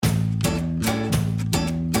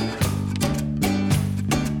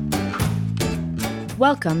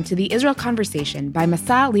Welcome to the Israel Conversation by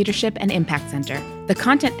Masa Leadership and Impact Center, the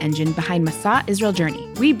content engine behind Masa Israel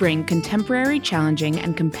Journey. We bring contemporary, challenging,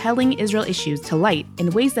 and compelling Israel issues to light in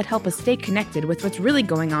ways that help us stay connected with what's really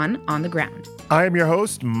going on the ground. I am your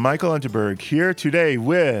host, Michael Unterberg, here today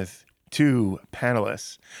with two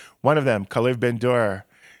panelists. One of them, Kalev Ben-Dor,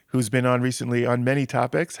 who's been on recently on many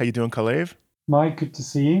topics. How you doing, Kalev? Mike, good to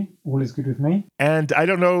see you. All is good with me. And I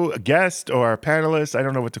don't know, a guest or a panelist, I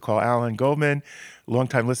don't know what to call Alan Goldman.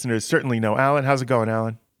 Longtime listeners certainly know Alan. How's it going,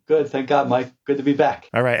 Alan? Good, thank God, Mike. Good to be back.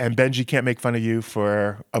 All right, and Benji can't make fun of you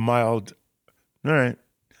for a mild... All right.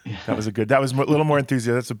 That was a little more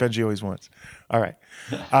enthusiasm. That's what Benji always wants. All right.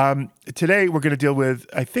 Today we're going to deal with,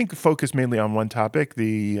 I think, focus mainly on one topic,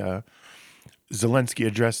 the Zelensky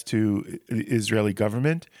Address to the Israeli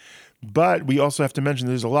government. But we also have to mention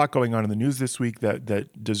there's a lot going on in the news this week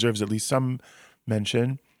that deserves at least some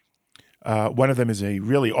mention. One of them is a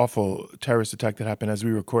really awful terrorist attack that happened as we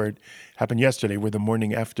record, happened yesterday, where the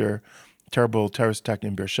morning after terrible terrorist attack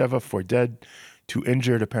in Beersheba, 4 dead, 2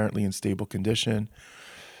 injured, apparently in stable condition.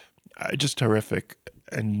 Just horrific.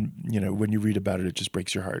 And, when you read about it, it just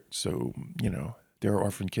breaks your heart. So, there are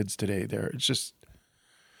orphan kids today there. It's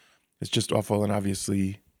just awful. And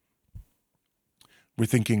obviously, we're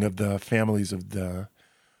thinking of the families of the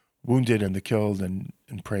wounded and the killed and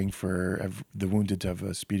praying for the wounded to have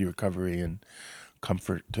a speedy recovery and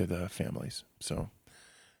comfort to the families. So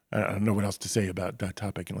I don't know what else to say about that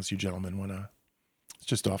topic unless you gentlemen want to. It's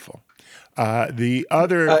just awful. The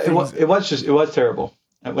other it was terrible.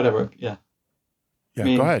 Whatever. Yeah.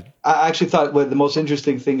 Yeah. Go ahead. I actually thought the most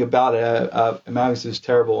interesting thing about it, obviously it was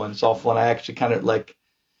terrible and it's awful, and I actually kind of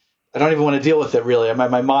I don't even want to deal with it really.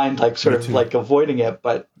 My mind avoiding it,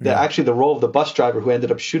 but actually the role of the bus driver who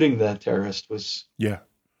ended up shooting the terrorist was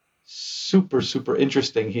super, super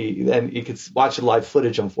interesting. You could watch the live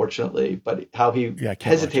footage, unfortunately, but how he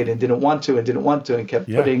hesitated and didn't want to and kept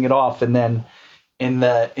putting it off. And then in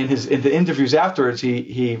the interviews afterwards,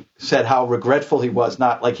 he said how regretful he was,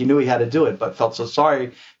 not like he knew he had to do it, but felt so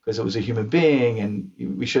sorry because it was a human being and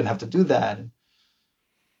we shouldn't have to do that.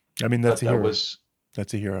 I mean, that's a hero.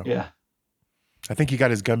 That's a hero. Yeah. I think he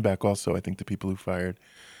got his gun back also. I think the people who fired,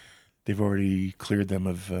 they've already cleared them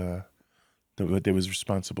of what they was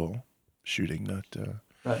responsible shooting.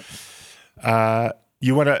 Right.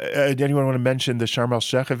 Anyone want to mention the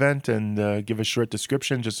Sharm-el-Sheikh event and give a short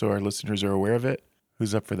description just so our listeners are aware of it?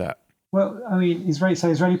 Who's up for that? Well, I mean,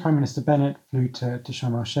 Israeli Prime Minister Bennett flew to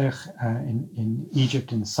Sharm-el-Sheikh in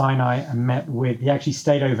Egypt, in Sinai, and he actually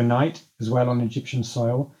stayed overnight as well on Egyptian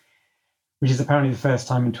soil, which is apparently the first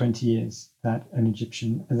time in 20 years that an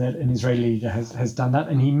Israeli leader has done that.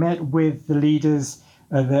 And he met with the leaders,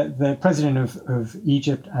 the president of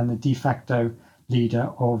Egypt and the de facto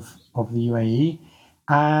leader of the UAE.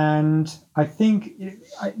 And I think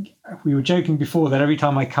we were joking before that every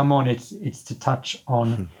time I come on, it's to touch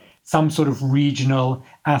on some sort of regional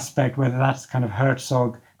aspect, whether that's kind of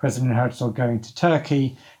President Herzog going to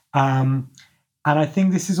Turkey. And I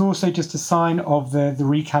think this is also just a sign of the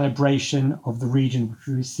recalibration of the region, which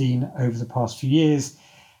we've seen over the past few years,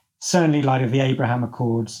 certainly in light of the Abraham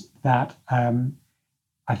Accords, that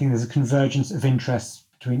I think there's a convergence of interests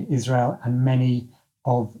between Israel and many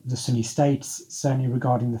of the Sunni states, certainly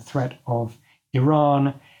regarding the threat of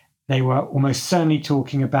Iran. They were almost certainly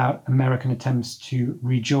talking about American attempts to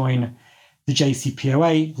rejoin the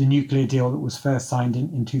JCPOA, the nuclear deal that was first signed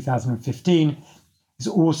in 2015. There's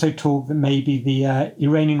also talk that maybe the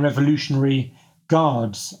Iranian Revolutionary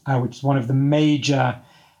Guards, which is one of the major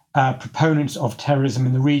proponents of terrorism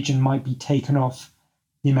in the region, might be taken off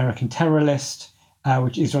the American terror list,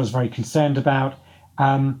 which Israel is very concerned about.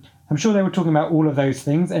 I'm sure they were talking about all of those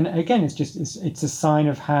things. And again, it's a sign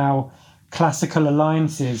of how classical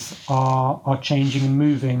alliances are changing and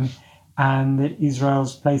moving, and that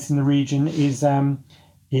Israel's place in the region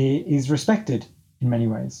is respected in many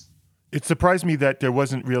ways. It surprised me that there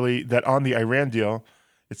wasn't really that on the Iran deal.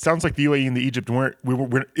 It sounds like the UAE and the Egypt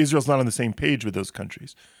Israel's not on the same page with those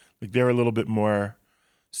countries. Like they're a little bit more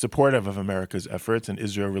supportive of America's efforts, and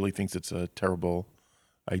Israel really thinks it's a terrible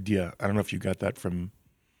idea. I don't know if you got that from.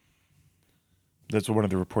 That's what one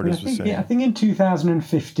of the reporters was saying. Yeah, I think in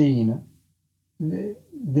 2015, the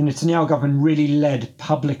Netanyahu government really led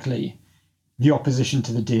publicly the opposition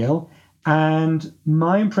to the deal. And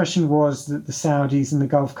my impression was that the Saudis and the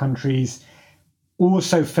Gulf countries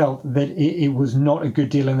also felt that it was not a good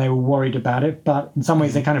deal and they were worried about it. But in some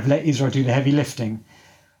ways, they kind of let Israel do the heavy lifting.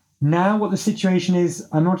 Now, what the situation is,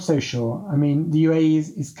 I'm not so sure. I mean, the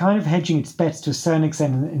UAE is kind of hedging its bets to a certain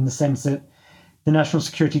extent in the sense that the National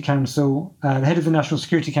Security Council, the head of the National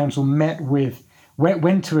Security Council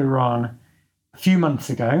went to Iran a few months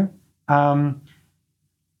ago.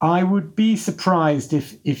 I would be surprised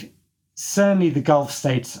if certainly the Gulf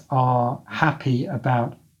states are happy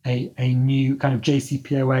about a new kind of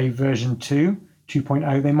JCPOA version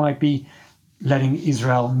 2.0. They might be letting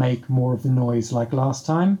Israel make more of the noise like last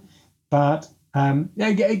time. But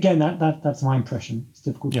again, that's my impression. It's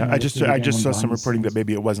difficult. Yeah, I just saw some reporting that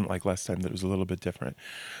maybe it wasn't like last time, that it was a little bit different.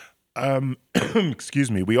 Excuse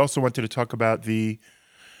me. We also wanted to talk about the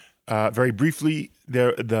very briefly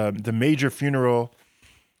the major funeral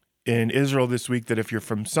in Israel this week. That if you're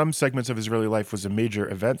from some segments of Israeli life, was a major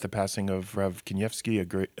event. The passing of Rav Kanievsky,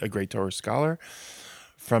 a great Torah scholar.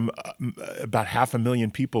 From about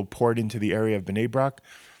 500,000 people poured into the area of Bnei Brak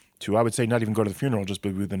to, I would say, not even go to the funeral, just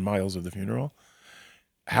be within miles of the funeral.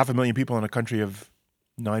 500,000 people in a country of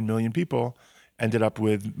 9 million people ended up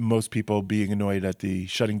with most people being annoyed at the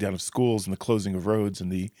shutting down of schools and the closing of roads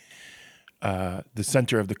and the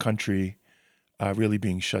center of the country really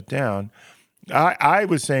being shut down. I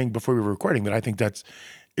was saying before we were recording that I think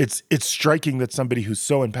it's striking that somebody who's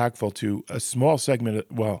so impactful to a small segment,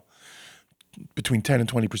 between 10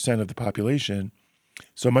 and 20% of the population,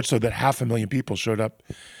 so much so that 500,000 people showed up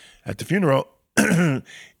at the funeral,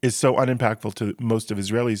 is so unimpactful to most of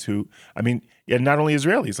Israelis who, not only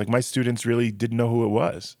Israelis, like my students really didn't know who it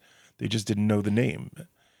was. They just didn't know the name.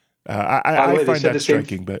 I find that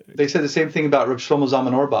striking. But they said the same thing about Reb Shlomo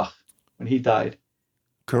Zalman Auerbach when he died.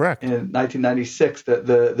 Correct. In 1996,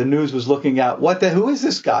 the news was looking at who is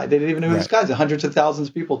this guy? They didn't even know who this guy is. Hundreds of thousands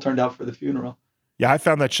of people turned out for the funeral. Yeah, I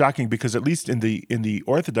found that shocking because at least in the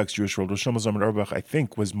Orthodox Jewish world, Rav Shlomo Zalman Auerbach, I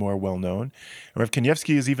think, was more well known. And Rav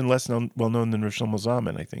Kanievsky is even less well known than Rav Shlomo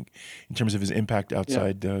Zalman, I think, in terms of his impact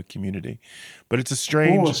outside the community. But it's a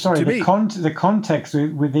strange. Oh, sorry. The context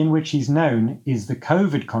within which he's known is the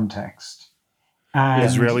COVID context. And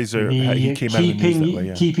Israelis he came out of the news that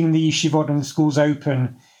way, keeping the yeshivot and the schools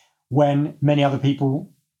open when many other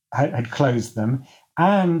people had closed them,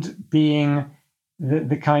 and being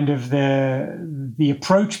the kind of the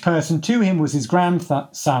approach person to him was his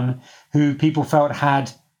grandson, who people felt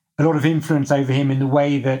had a lot of influence over him in the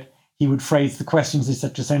way that he would phrase the questions,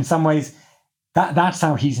 etc. So in some ways, that's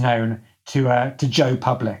how he's known to Joe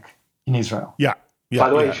public in Israel. Yeah. By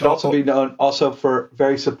the way, he should also be known also for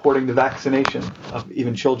very supporting the vaccination of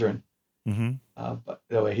even children. Mm-hmm. But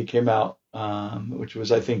the way he came out, which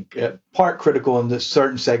was, I think, part critical in the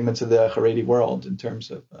certain segments of the Haredi world in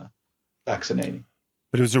terms of vaccinating.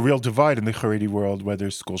 But it was a real divide in the Haredi world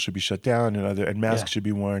whether schools should be shut down and masks should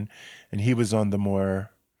be worn, and he was on the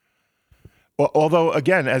more. Well, although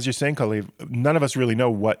again, as you're saying, Kalev, none of us really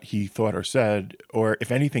know what he thought or said, or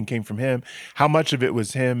if anything came from him. How much of it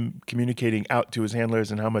was him communicating out to his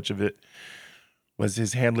handlers, and how much of it was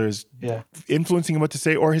his handlers influencing him what to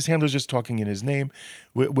say, or his handlers just talking in his name?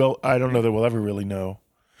 Well, I don't know that we'll ever really know,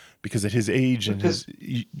 because at his age and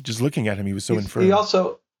just looking at him, he was so infirm. He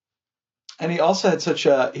also had such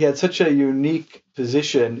a unique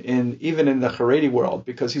position even in the Haredi world,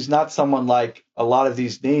 because he's not someone like a lot of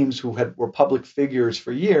these names who were public figures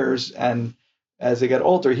for years, and as they get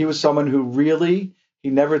older, he was someone who really he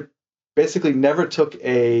never took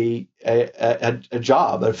a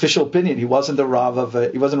job, an official opinion. He wasn't the Rav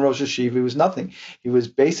he wasn't Rosh Hashiva, he was nothing.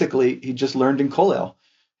 He just learned in Kollel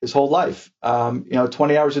his whole life.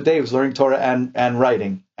 20 hours a day he was learning Torah and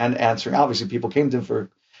writing and answering. Obviously people came to him for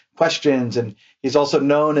questions, and he's also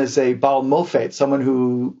known as a Baal Mofet, someone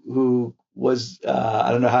who was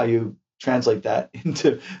I don't know how you translate that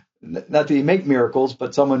into, not that he make miracles,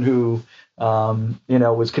 but someone who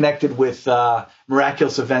was connected with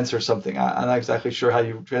miraculous events or something. I'm not exactly sure how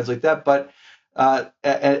you translate that, but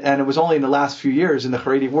and it was only in the last few years in the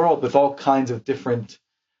Haredi world, with all kinds of different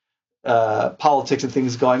politics and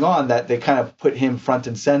things going on, that they kind of put him front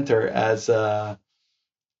and center as a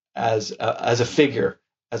figure.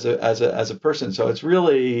 As a person, so it's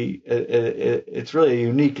really a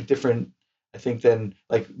unique, different, I think, than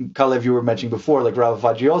like Kalev you were mentioning before, like Rav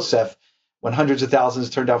Avad Yosef, when hundreds of thousands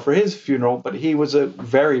turned out for his funeral, but he was a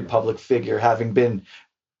very public figure, having been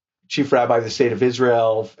chief rabbi of the state of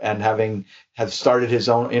Israel and have started his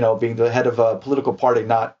own, being the head of a political party,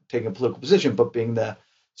 not taking a political position, but being the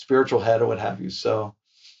spiritual head or what have you. So,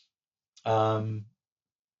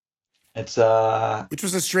 it's which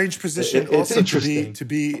was a strange position. It's also interesting to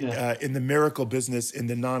be in the miracle business in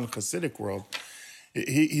the non-Hasidic world.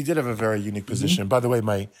 He did have a very unique position. Mm-hmm. By the way,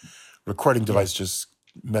 my recording device just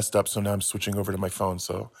messed up, so now I'm switching over to my phone.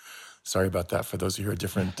 So sorry about that for those of you who are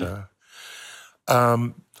different.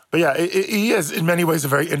 But yeah, he is in many ways a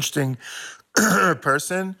very interesting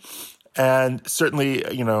person, and certainly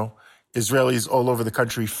Israelis all over the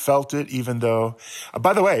country felt it, even though,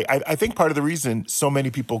 by the way, I think part of the reason so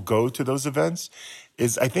many people go to those events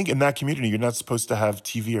is I think in that community, you're not supposed to have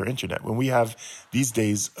TV or internet. When we have these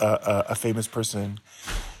days a famous person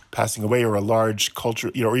passing away or a large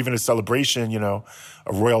culture, or even a celebration, a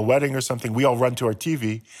royal wedding or something, we all run to our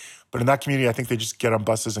TV. But in that community, I think they just get on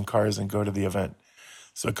buses and cars and go to the event.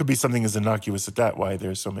 So it could be something as innocuous as that, why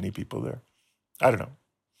there's so many people there. I don't know.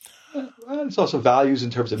 Well, it's also values in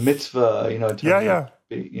terms of mitzvah, in terms of,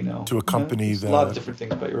 to accompany a lot of different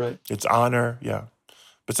things, but you're right. It's honor, yeah.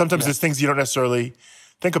 But sometimes there's things you don't necessarily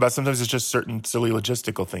think about. Sometimes it's just certain silly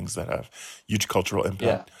logistical things that have huge cultural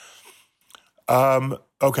impact. Yeah.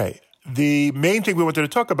 Okay. The main thing we wanted to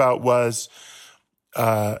talk about was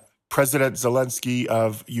President Zelensky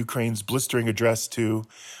of Ukraine's blistering address to,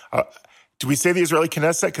 do we say the Israeli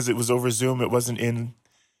Knesset? Because it was over Zoom. It wasn't in.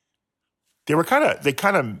 They kind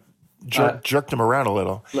of jerked him around a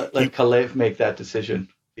little. Let Kalev make that decision.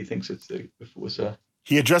 He thinks if it was a.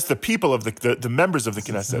 He addressed the people of the members of the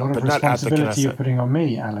Knesset, but not at the Knesset. Responsibility you're putting on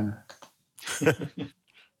me, Alan.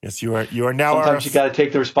 Yes, you are now. Sometimes you got to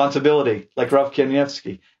take the responsibility, like Rav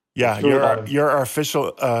Kanievsky. Yeah, you're our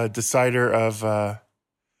official decider of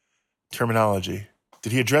terminology.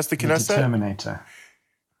 Did he address the Knesset? The Terminator.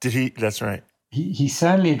 Did he? That's right. He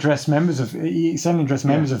certainly addressed members of the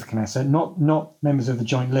Knesset, not members of the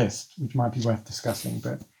joint list, which might be worth discussing.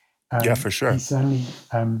 But for sure, he certainly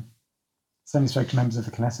spoke to members of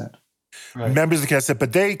the Knesset. Right. Members of the Knesset,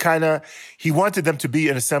 but he wanted them to be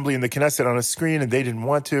an assembly in the Knesset on a screen, and they didn't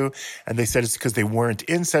want to, and they said it's because they weren't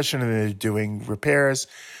in session and they're doing repairs.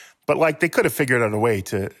 But they could have figured out a way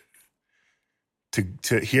to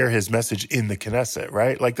hear his message in the Knesset,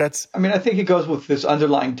 right? that's. I mean, I think it goes with this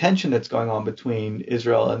underlying tension that's going on between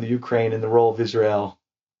Israel and the Ukraine and the role of Israel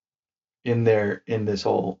in this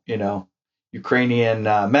whole, Ukrainian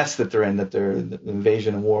mess that they're in, the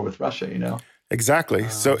invasion and war with Russia, Exactly.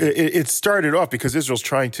 So it started off because Israel's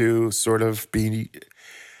trying to sort of be.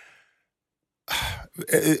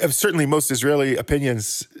 Certainly, most Israeli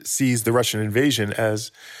opinions sees the Russian invasion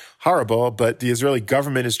as horrible, but the Israeli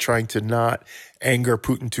government is trying to not anger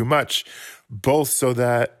Putin too much, both so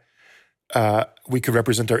that we could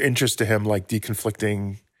represent our interest to him, like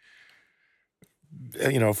deconflicting,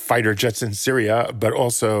 fighter jets in Syria, but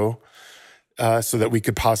also so that we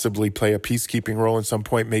could possibly play a peacekeeping role in some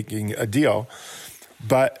point, making a deal.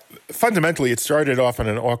 But fundamentally, it started off on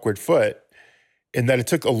an awkward foot in that it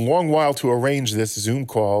took a long while to arrange this Zoom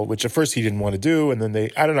call, which at first he didn't want to do, and then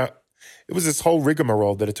it was this whole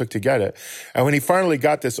rigmarole that it took to get it. And when he finally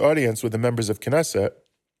got this audience with the members of Knesset,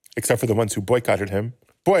 except for the ones who boycotted him,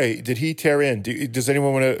 boy, did he tear in. Does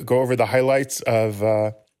anyone want to go over the highlights of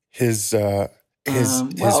his haranguing?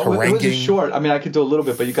 It was short. I mean, I could do a little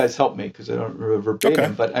bit, but you guys help me because I don't remember verbatim.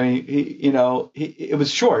 Okay. But I mean, it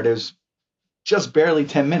was short. It was just barely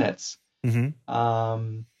 10 minutes.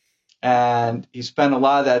 Mm-hmm. And he spent a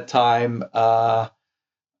lot of that time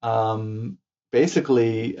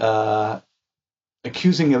basically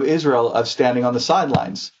accusing of Israel of standing on the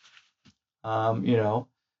sidelines, and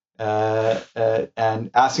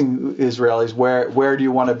asking Israelis, where do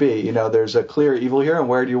you want to be? There's a clear evil here, and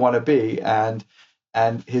where do you want to be? And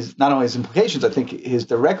his not only his implications, I think his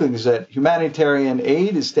direct link is that humanitarian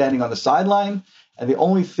aid is standing on the sideline, and the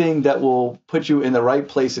only thing that will put you in the right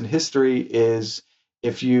place in history is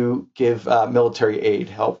if you give military aid,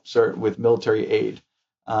 help with military aid.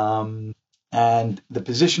 And the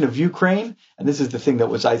position of Ukraine, and this is the thing that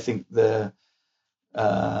was, I think, the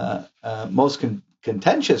most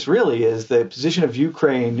contentious, really, is the position of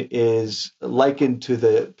Ukraine is likened to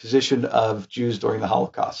the position of Jews during the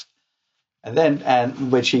Holocaust,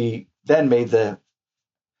 and which he then made the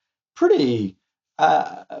pretty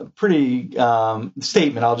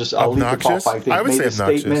statement. I'll leave the qualifying thing. I would say obnoxious.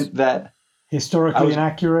 Statement that historically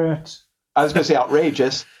inaccurate. I was going to say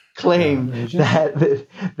outrageous. Claim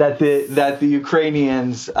that the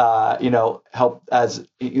Ukrainians, help as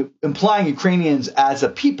implying Ukrainians as a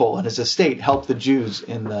people and as a state help the Jews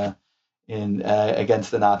against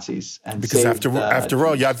the Nazis, and because after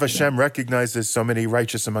all, Yad Vashem recognizes so many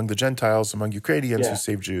righteous among the Gentiles, among Ukrainians who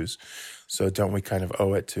saved Jews. So don't we kind of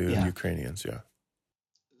owe it to Ukrainians? Yeah.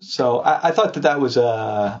 So I thought that was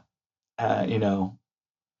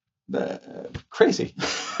crazy.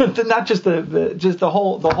 Not just the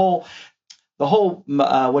whole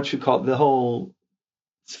what you call it, the whole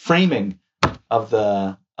framing of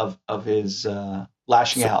his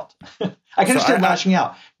lashing out. I can understand lashing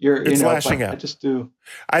out. Lashing out. I just do.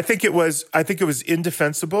 I think it was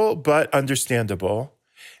indefensible, but understandable,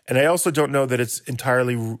 and I also don't know that it's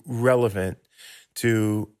entirely relevant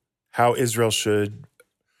to how Israel should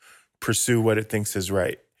pursue what it thinks is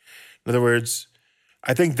right. In other words,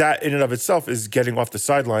 I think that in and of itself is getting off the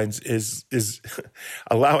sidelines, is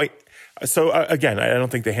allowing. So again, I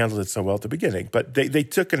don't think they handled it so well at the beginning, but they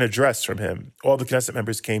took an address from him. All the Knesset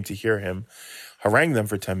members came to hear him harangue them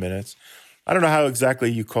for 10 minutes. I don't know how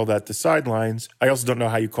exactly you call that the sidelines. I also don't know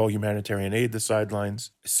how you call humanitarian aid the sidelines.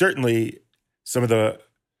 Certainly,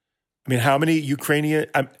 how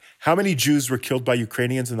many Jews were killed by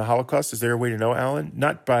Ukrainians in the Holocaust? Is there a way to know, Alan?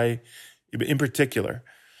 Not in particular.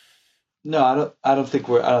 No, I don't think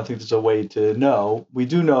there's a way to know. We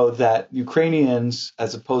do know that Ukrainians,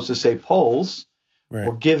 as opposed to say Poles, right,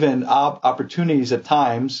 were given opportunities at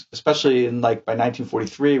times, especially in by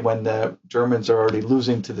 1943 when the Germans are already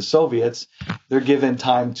losing to the Soviets. They're given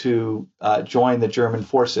time to join the German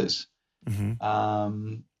forces,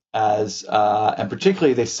 mm-hmm. And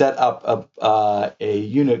particularly they set up a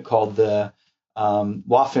unit called the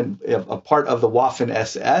Waffen, a part of the Waffen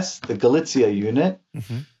SS, the Galicia unit.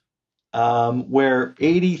 Mm-hmm. Where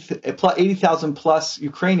 80,000 plus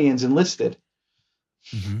Ukrainians enlisted.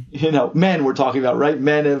 Mm-hmm. Men we're talking about, right?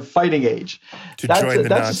 Men of fighting age. That's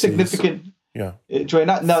a significant. Yeah.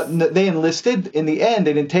 They enlisted. In the end,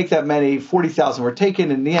 they didn't take that many. 40,000 were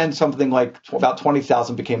taken. In the end, something like about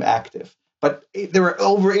 20,000 became active. But there were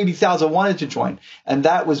over 80,000 wanted to join, and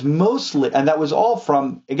that was all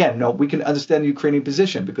from. Again, no, we can understand the Ukrainian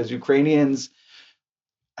position because Ukrainians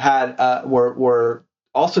were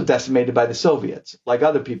also decimated by the Soviets, like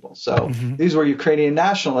other people. So these were Ukrainian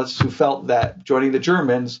nationalists who felt that joining the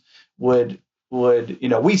Germans would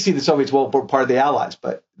we see the Soviets were part of the Allies,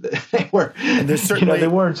 but they were they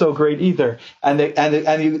weren't so great either. And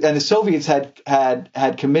the Soviets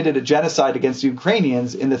had committed a genocide against the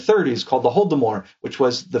Ukrainians in the 30s called the Holodomor, which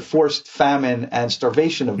was the forced famine and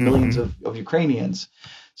starvation of millions of Ukrainians.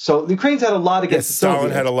 So the Ukrainians had a lot against the Soviets.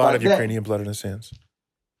 Stalin had a lot of Ukrainian blood in his hands.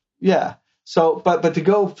 Yeah. So, but to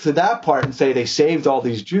go to that part and say they saved all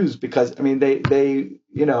these Jews because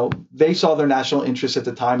they saw their national interests at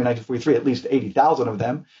the time in 1943, at least 80,000 of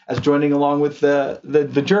them, as joining along with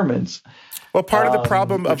the Germans. Well, part of the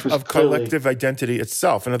problem of collective identity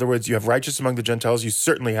itself. In other words, you have righteous among the Gentiles. You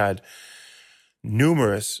certainly had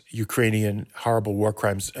numerous Ukrainian horrible war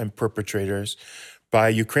crimes and perpetrators by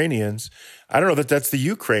Ukrainians. I don't know that that's the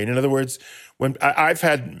Ukraine. In other words, when I've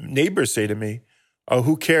had neighbors say to me, "Oh,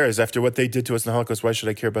 who cares? After what they did to us in the Holocaust, why should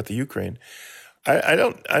I care about the Ukraine?" I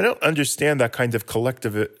don't understand that kind of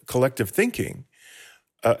collective thinking.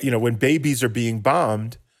 When babies are being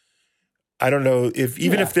bombed, I don't know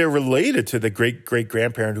if they're related to the great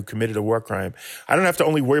grandparent who committed a war crime. I don't have to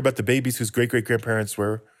only worry about the babies whose great grandparents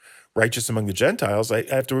were righteous among the Gentiles. I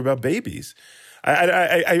have to worry about babies.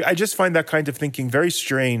 I just find that kind of thinking very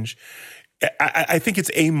strange. I think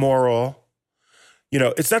it's amoral.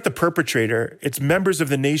 It's not the perpetrator. It's members of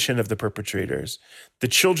the nation of the perpetrators, the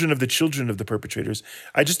children of the perpetrators.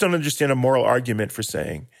 I just don't understand a moral argument for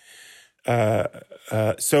saying.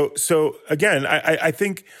 So again, I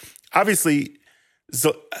think obviously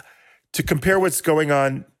to compare what's going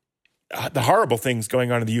on, the horrible things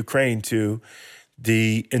going on in the Ukraine to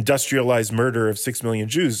the industrialized murder of 6 million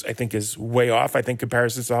Jews, I think is way off. I think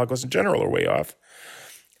comparisons to the Holocaust in general are way off.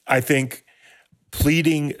 I think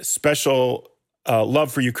pleading special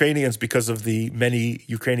love for Ukrainians because of the many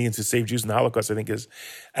Ukrainians who saved Jews in the Holocaust, I think is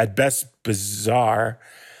at best bizarre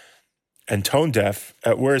and tone deaf.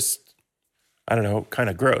 At worst, I don't know, kind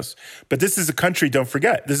of gross. But this is a country, don't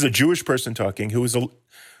forget, this is a Jewish person talking who was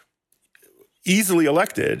easily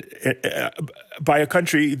elected by a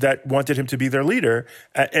country that wanted him to be their leader,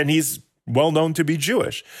 and he's well known to be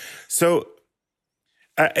Jewish. So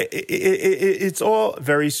it's all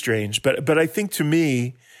very strange. But I think to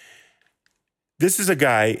me, this is a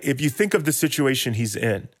guy, if you think of the situation he's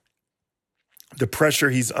in, the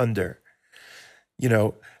pressure he's under,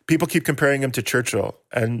 people keep comparing him to Churchill.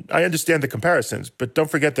 And I understand the comparisons, but don't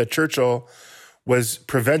forget that Churchill was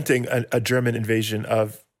preventing a German invasion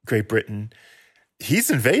of Great Britain. He's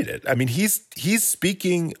invaded. I mean, he's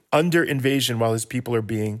speaking under invasion while his people are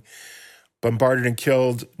being bombarded and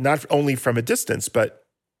killed, not only from a distance, but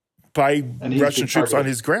by Russian troops on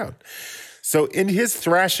his ground. So in his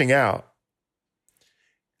thrashing out,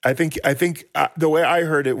 I think the way I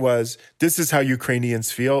heard it was, this is how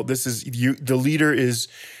Ukrainians feel. This is the leader is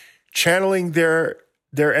channeling their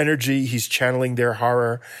energy. He's channeling their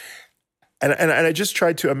horror. And I just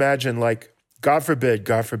tried to imagine, like, God forbid,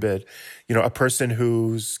 a person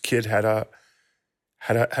whose kid had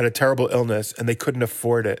a terrible illness and they couldn't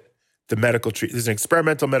afford it. The medical treatment, there's an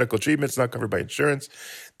experimental medical treatment. It's not covered by insurance.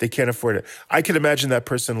 They can't afford it. I could imagine that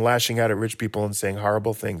person lashing out at rich people and saying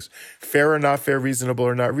horrible things. Fair or not fair, reasonable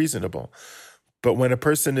or not reasonable. But when a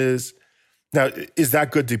person is that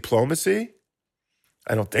good diplomacy?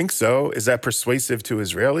 I don't think so. Is that persuasive to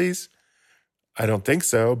Israelis? I don't think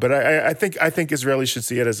so. But I think Israelis should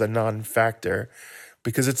see it as a non-factor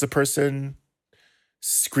because it's a person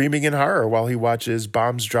screaming in horror while he watches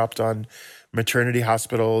bombs dropped on maternity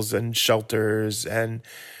hospitals and shelters and,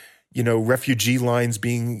 refugee lines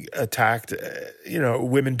being attacked,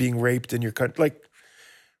 women being raped in your country, like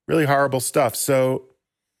really horrible stuff. So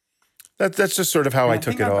that's just sort of how I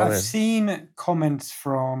took it all in. I've seen comments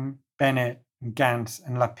from Bennett and Gantz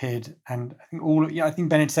and Lapid, and I think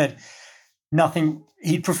Bennett said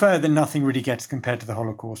he'd prefer that nothing really gets compared to the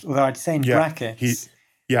Holocaust, although I'd say in brackets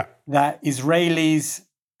that Israelis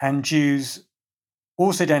and Jews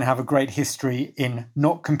also don't have a great history in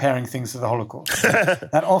not comparing things to the Holocaust.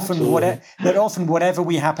 that often whatever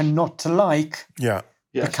we happen not to like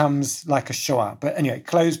becomes like a Shoah. But anyway,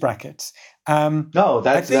 close brackets. I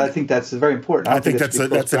think that's very important. I think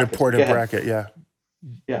that's an important bracket. Yeah.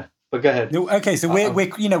 Yeah. But go ahead. Okay, so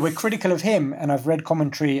we're critical of him, and I've read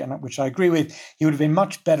commentary, and which I agree with. He would have been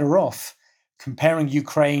much better off comparing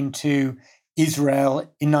Ukraine to Israel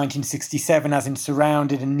in 1967, as in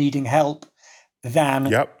surrounded and needing help, than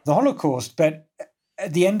the Holocaust. But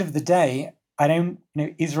at the end of the day,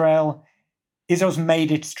 Israel's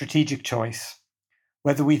made its strategic choice.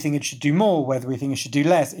 Whether we think it should do more, whether we think it should do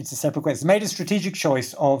less, it's a separate question. It's made a strategic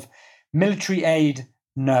choice of military aid,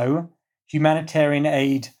 no, humanitarian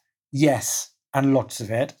aid, yes, and lots of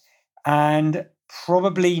it. And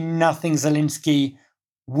probably nothing Zelensky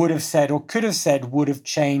would have said or could have said would have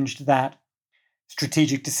changed that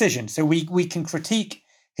strategic decision. So we can critique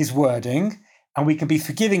his wording and we can be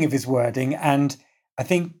forgiving of his wording. And I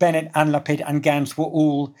think Bennett and Lapid and Gantz were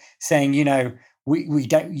all saying, we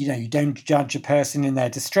don't, you don't judge a person in their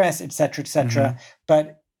distress, et cetera, et cetera. Mm-hmm.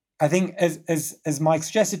 But I think as Mike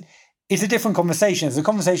suggested, it's a different conversation. It's a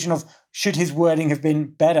conversation of should his wording have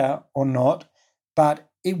been better or not, but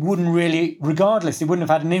it wouldn't really, regardless, it wouldn't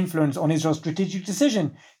have had an influence on Israel's strategic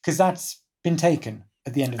decision because that's been taken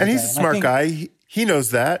at the end of the day. And he's a smart guy. He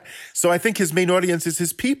knows that. So I think his main audience is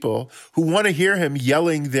his people who want to hear him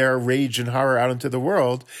yelling their rage and horror out into the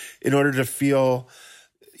world in order to feel,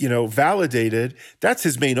 validated. That's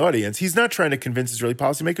his main audience. He's not trying to convince Israeli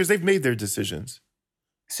policymakers. They've made their decisions.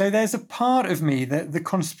 So there's a part of me, the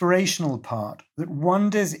conspirational part, that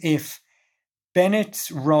wonders if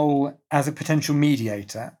Bennett's role as a potential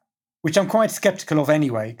mediator, which I'm quite skeptical of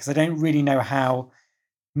anyway, because I don't really know how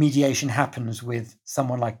mediation happens with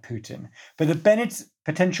someone like Putin, but that Bennett's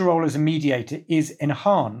potential role as a mediator is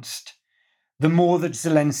enhanced the more that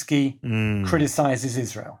Zelensky criticizes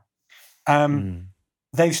Israel.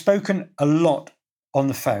 They've spoken a lot on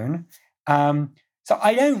the phone. So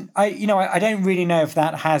I don't really know if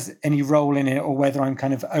that has any role in it or whether I'm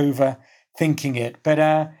kind of overthinking it. But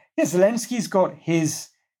Zelensky's got his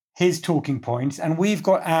talking points and we've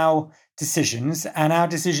got our decisions, and our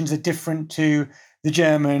decisions are different to the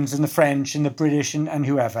Germans and the French and the British and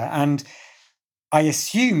whoever. And I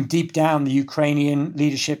assume deep down the Ukrainian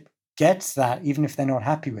leadership gets that, even if they're not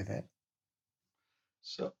happy with it.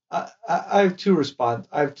 So I have two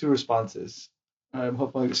responses. I'm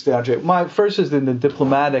hoping to stay on track. My first is in the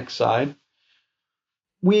diplomatic side.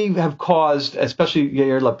 We have caused, especially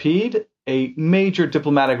Yair Lapid, a major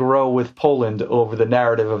diplomatic row with Poland over the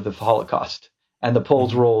narrative of the Holocaust and the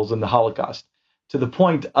Poles' roles in the Holocaust, to the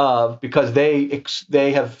point of, because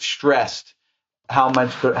they have stressed how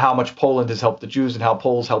much Poland has helped the Jews and how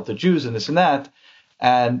Poles helped the Jews and this and that.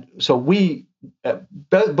 And so we,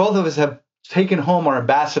 both of us have taken home our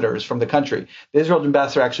ambassadors from the country. The Israel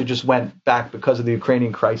ambassador actually just went back because of the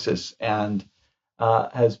Ukrainian crisis and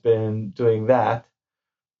has been doing that.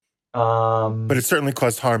 But it certainly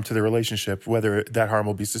caused harm to the relationship, whether that harm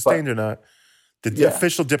will be sustained or not. The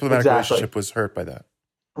official diplomatic relationship was hurt by that.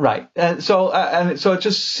 Right. And so it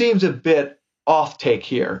just seems a bit off take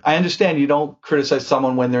here. I understand you don't criticize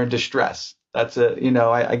someone when they're in distress. That's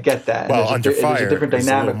I get that. Well, under fire, there's a different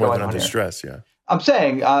dynamic more going than on under here. Stress, yeah. I'm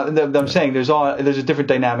saying there's a different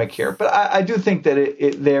dynamic here, but I do think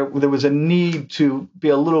that there was a need to be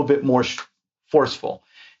a little bit more forceful.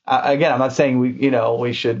 Again, I'm not saying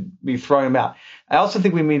we should be throwing them out. I also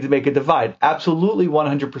think we need to make a divide. Absolutely,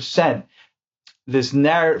 100%. This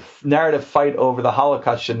narrative fight over the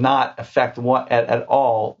Holocaust should not affect at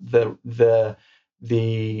all the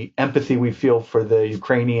empathy we feel for the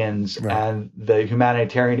Ukrainians and the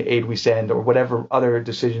humanitarian aid we send or whatever other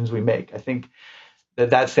decisions we make. I think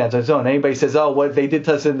that stands on its own. Anybody says, "Oh, what they did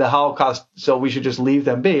to us in the Holocaust, so we should just leave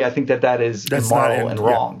them be," I think that's immoral and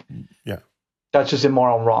wrong. Yeah, that's just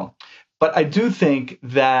immoral and wrong. But I do think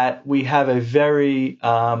that we have a very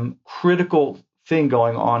critical thing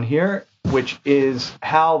going on here, which is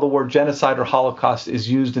how the word genocide or Holocaust is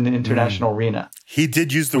used in the international arena. He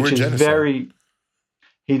did use the word genocide.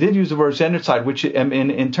 He did use the word genocide, which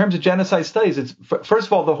in terms of genocide studies, it's first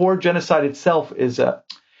of all, the word genocide itself is in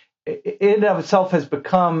and of itself has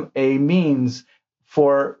become a means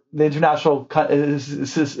for the international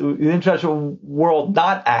world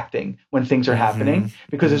not acting when things are happening,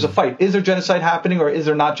 because there's a fight. Is there genocide happening or is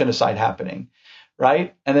there not genocide happening?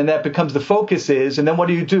 Right? And then that becomes the focus and then what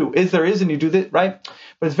do you do? Is there is, and you do this, right?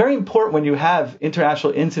 But it's very important when you have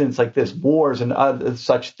international incidents like this, wars and other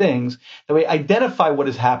such things, that we identify what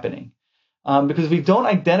is happening. Because if we don't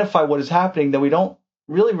identify what is happening, then we don't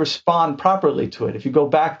really respond properly to it. If you go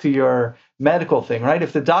back to your medical thing, right?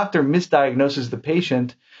 If the doctor misdiagnoses the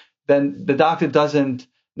patient, then the doctor doesn't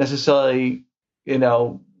necessarily,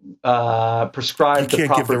 prescribe the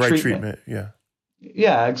proper treatment. Yeah.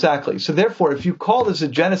 Yeah, exactly. So therefore, if you call this a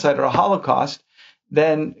genocide or a Holocaust,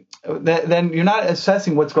 then you're not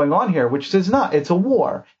assessing what's going on here, which is not. It's a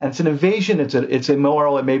war, and it's an invasion. It's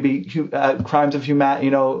immoral. It may be crimes of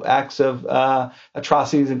acts of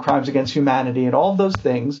atrocities and crimes against humanity, and all of those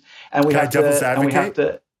things. And we have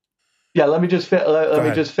to. Yeah, let me just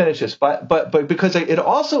finish this. But because it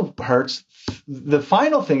also hurts. The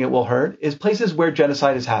final thing it will hurt is places where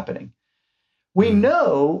genocide is happening. We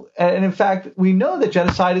know, and in fact, we know that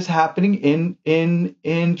genocide is happening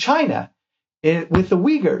in China with the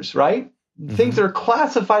Uyghurs, right? Mm-hmm. Things that are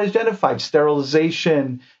classified as genocide,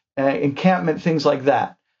 sterilization, encampment, things like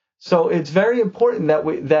that. So it's very important that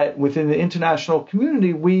within the international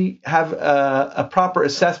community we have a proper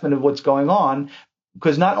assessment of what's going on,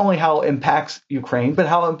 because not only how it impacts Ukraine, but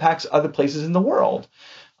how it impacts other places in the world.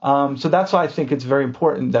 So that's why I think it's very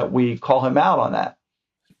important that we call him out on that.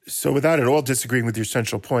 So without at all disagreeing with your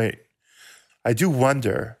central point, I do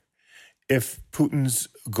wonder if Putin's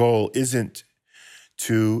goal isn't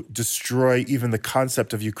to destroy even the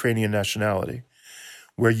concept of Ukrainian nationality,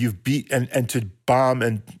 where you've beat and to bomb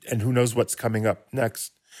and who knows what's coming up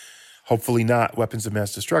next, hopefully not weapons of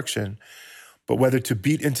mass destruction, but whether to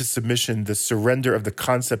beat into submission the surrender of the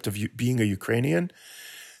concept of being a Ukrainian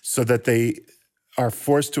so that they are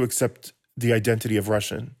forced to accept the identity of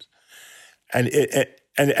Russians. And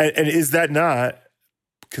is that not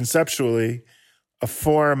conceptually a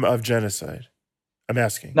form of genocide? I'm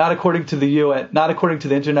asking. Not according to the UN, not according to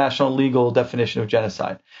the international legal definition of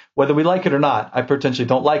genocide. Whether we like it or not, I potentially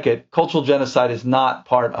don't like it. Cultural genocide is not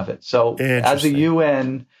part of it. So as the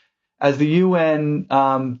UN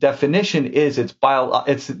definition is,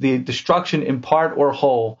 it's the destruction in part or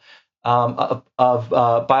whole of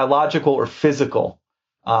biological or physical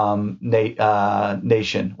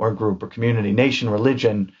nation or group or community, nation,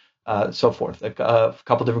 religion, so forth, a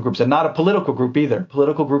couple different groups, and not a political group either.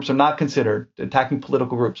 Political groups are not considered attacking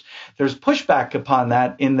political groups. There's pushback upon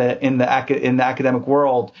that in the academic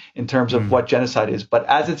world in terms of what genocide is. But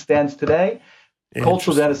as it stands today,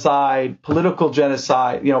 cultural genocide, political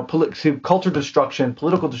genocide, culture destruction,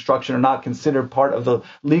 political destruction are not considered part of the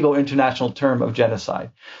legal international term of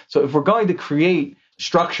genocide. So if we're going to create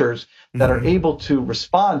structures that are able to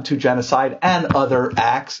respond to genocide and other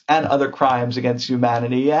acts and other crimes against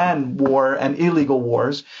humanity and war and illegal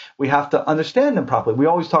wars, we have to understand them properly. We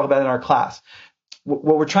always talk about it in our class.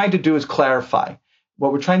 What we're trying to do is clarify.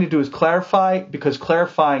 Because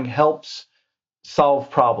clarifying helps solve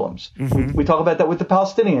problems. We talk about that with the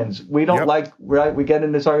Palestinians. We don't we get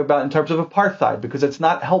into this argument about in terms of apartheid because it's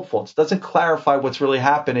not helpful. It doesn't clarify what's really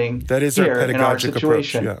happening that is here our pedagogic in our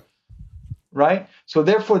situation. Approach, right? So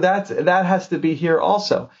therefore, that has to be here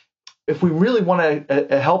also. If we really want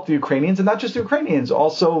to help the Ukrainians, and not just the Ukrainians,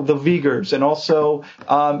 also the Uyghurs, and also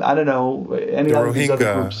any other these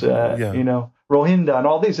other groups, Rohingya, and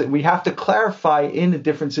all these, we have to clarify in the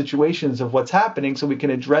different situations of what's happening so we can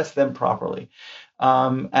address them properly.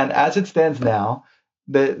 And as it stands now,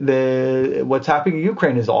 the what's happening in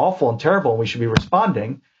Ukraine is awful and terrible, and we should be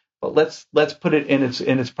responding. But let's put it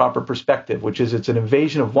in its proper perspective, which is it's an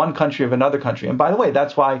invasion of one country of another country. And by the way,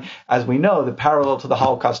 that's why, as we know, the parallel to the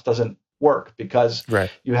Holocaust doesn't work, because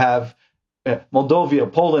you have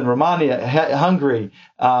Moldova, Poland, Romania, Hungary,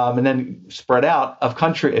 and then spread out of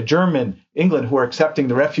country, German, England, who are accepting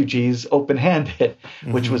the refugees open-handed,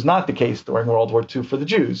 which was not the case during World War II for the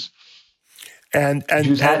Jews. And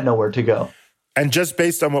Jews had nowhere to go. And just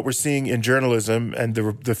based on what we're seeing in journalism, and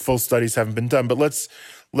the full studies haven't been done, but let's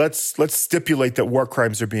stipulate that war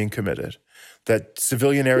crimes are being committed, that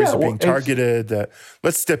civilian areas are being targeted.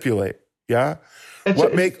 Let's stipulate,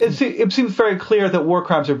 It seems very clear that war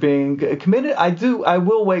crimes are being committed. I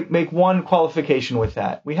will make one qualification with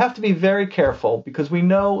that. We have to be very careful because we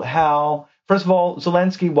know how. first of all,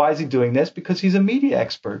 Zelensky, why is he doing this? Because he's a media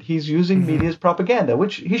expert. He's using media's propaganda,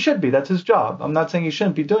 which he should be. That's his job. I'm not saying he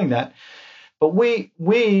shouldn't be doing that. But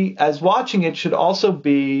we, as watching it, should also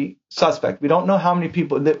be suspect. We don't know how many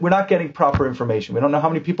people, we're not getting proper information. We don't know how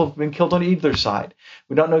many people have been killed on either side.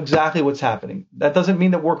 We don't know exactly what's happening. That doesn't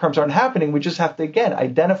mean that war crimes aren't happening. We just have to, again,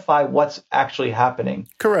 identify what's actually happening.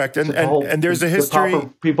 Correct. And there's a history. The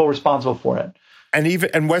proper people responsible for it.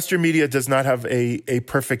 And Western media does not have a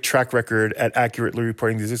perfect track record at accurately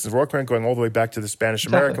reporting the existence of war crime, going all the way back to the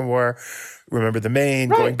Spanish-American War. Remember the Maine,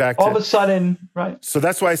 going back to all of a sudden, right? So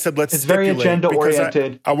that's why I said let's. It's very agenda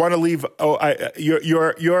oriented. I want to leave.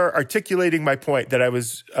 You're articulating my point that I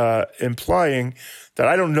was implying that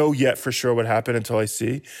I don't know yet for sure what happened until I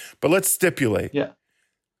see. But let's stipulate. Yeah.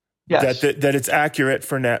 Yes. That it's accurate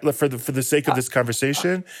for the sake of this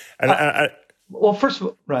conversation. And well, first of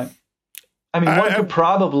all, right. I mean, one could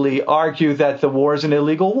probably argue that the war is an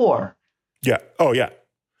illegal war. Yeah. Oh, yeah.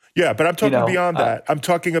 Yeah, but I'm talking beyond that. I'm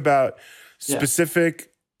talking about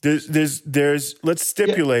specific. There's. Let's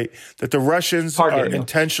stipulate that the Russians are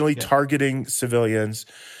intentionally targeting civilians.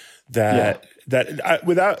 Without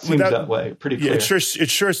seems that way, pretty clear. It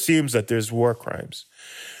sure seems that there's war crimes.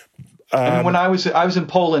 I mean, when I was in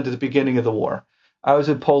Poland at the beginning of the war, I was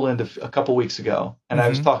in Poland a couple weeks ago, and I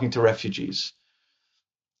was talking to refugees.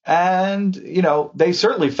 And, they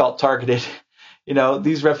certainly felt targeted.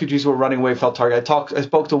 These refugees who were running away felt targeted. I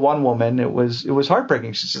spoke to one woman. It was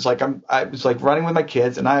heartbreaking. She's just like, I was like running with my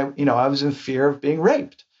kids, and I was in fear of being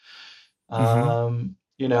raped. And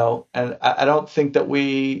I don't think that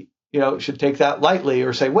we, should take that lightly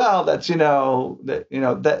or say, well, that's,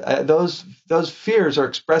 those fears are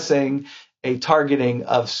expressing a targeting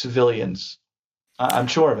of civilians. I'm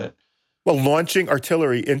sure of it. Well, launching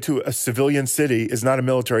artillery into a civilian city is not a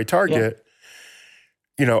military target.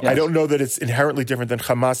 Yeah. I don't know that it's inherently different than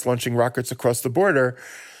Hamas launching rockets across the border.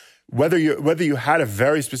 Whether you had a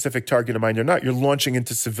very specific target in mind or not, you're launching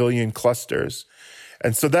into civilian clusters.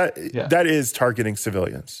 And so that is targeting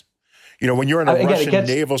civilians. When you're on a Russian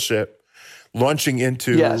naval ship launching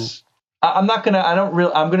into... Yes. I'm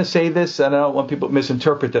going to say this, and I don't want people to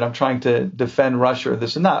misinterpret that I'm trying to defend Russia or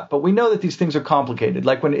this and that, but we know that these things are complicated.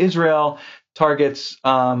 Like when Israel targets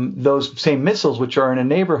those same missiles, which are in a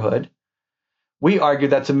neighborhood, we argue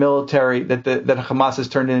that's a military, that Hamas has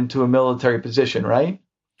turned it into a military position, right?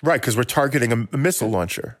 Right, because we're targeting a missile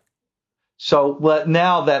launcher. So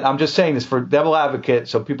now that I'm just saying this for devil advocate,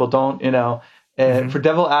 so people don't, for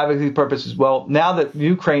devil advocacy purposes, well, now that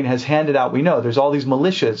Ukraine has handed out, we know there's all these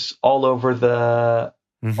militias all over the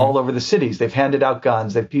cities. They've handed out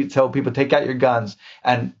guns. They tell people, take out your guns.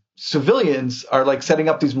 And civilians are like setting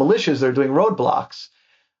up these militias. They're doing roadblocks.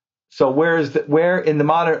 So where is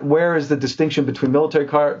the distinction between military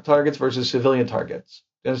targets versus civilian targets?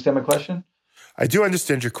 Do you understand my question? I do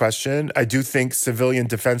understand your question. I do think civilian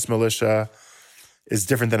defense militia is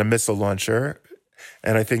different than a missile launcher.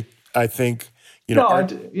 And I think I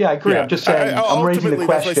agree. I'm just saying, I'm raising the question.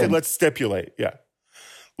 That's why I said let's stipulate. Yeah.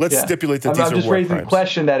 Let's stipulate that these are war crimes. I'm just raising the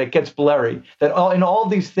question that it gets blurry. That in all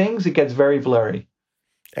these things, it gets very blurry.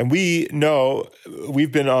 And we know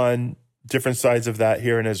we've been on different sides of that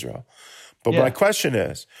here in Israel. But my question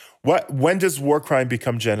is, when does war crime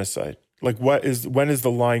become genocide? Like when is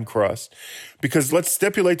the line crossed? Because let's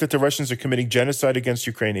stipulate that the Russians are committing genocide against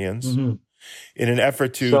Ukrainians in an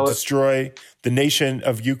effort to destroy the nation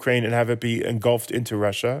of Ukraine and have it be engulfed into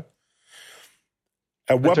Russia.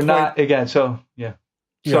 At what point? Not, again, so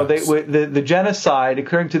the genocide,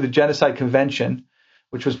 according to the Genocide Convention,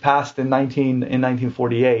 which was passed in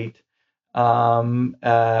 1948,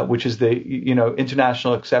 which is the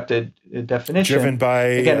international accepted definition, driven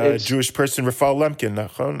by Jewish person Raphael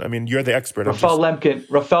Lemkin. I mean, you're the expert. Raphael Lemkin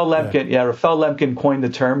coined the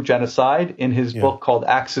term genocide in his book called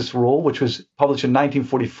Axis Rule, which was published in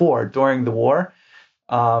 1944 during the war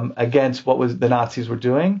against what the Nazis were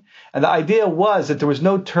doing. And the idea was that there was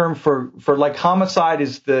no term for like homicide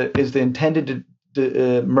is the intended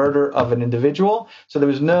murder of an individual. So there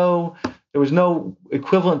was no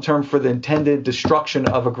equivalent term for the intended destruction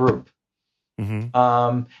of a group.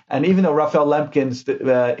 And even though Raphael Lemkin's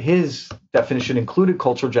his definition included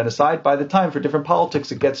cultural genocide, by the time for different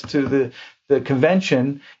politics it gets to the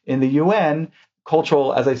convention in the UN,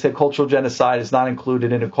 cultural genocide is not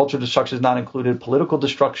included in it. Cultural destruction is not included. Political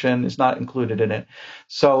destruction is not included in it.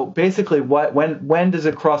 So basically, when does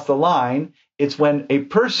it cross the line? It's when a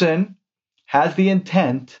person has the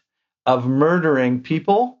intent of murdering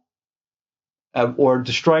people or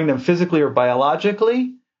destroying them physically or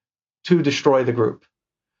biologically to destroy the group.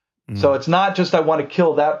 So it's not just I want to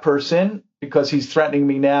kill that person because he's threatening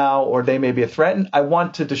me now, or they may be a threat. I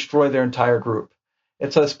want to destroy their entire group.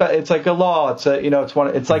 It's like a law.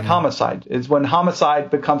 It's like homicide. It's when homicide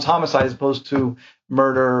becomes homicide as opposed to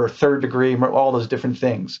murder or third degree, all those different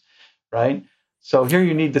things, right? So here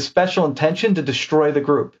you need the special intention to destroy the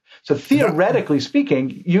group. So theoretically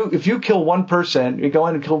speaking, if you kill one person, you go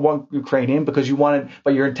in and kill one Ukrainian because you wanted,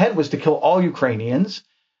 but your intent was to kill all Ukrainians,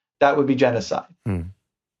 that would be genocide,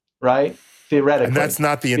 right? Theoretically, and that's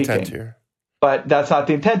not the intent here. But that's not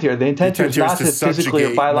the intent here. The intent here is not to physically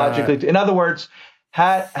or biologically. In other words,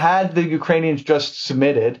 had the Ukrainians just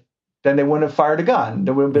submitted, then they wouldn't have fired a gun.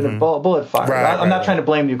 There would have been a bullet fired. I'm not trying to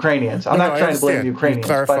blame the Ukrainians. I'm not trying to blame the Ukrainians.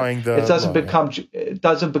 Clarifying but it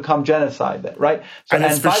doesn't become genocide, right? So,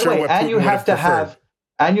 and by the way, and you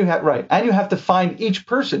have to find each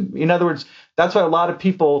person. In other words, that's why a lot of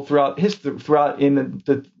people throughout in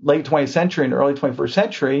the late 20th century and early 21st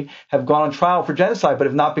century have gone on trial for genocide, but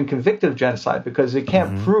have not been convicted of genocide because they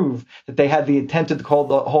can't prove that they had the intent to kill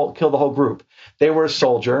the whole group. They were a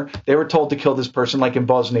soldier. They were told to kill this person, like in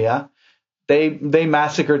Bosnia. They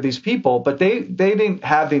massacred these people, but they didn't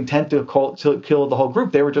have the intent to kill the whole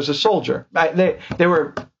group. They were just a soldier. They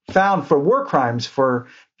were found for war crimes for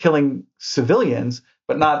killing civilians,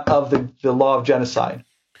 but not of the law of genocide.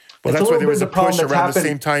 Well, that's why there was a push around the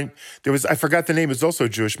same time. I forgot the name, it was also a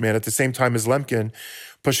Jewish man at the same time as Lemkin,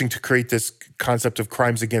 pushing to create this concept of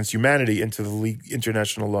crimes against humanity into the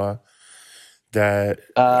international law.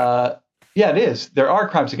 Yeah, it is. There are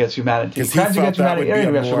crimes against humanity. Crimes against humanity in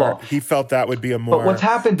international law. He felt that would be a more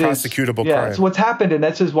prosecutable crime. So what's happened, and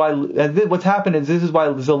this is why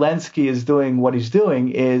Zelensky is doing what he's doing,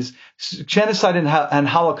 is genocide and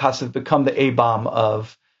Holocaust have become the A-bomb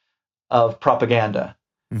of propaganda.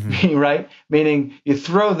 Right? Meaning you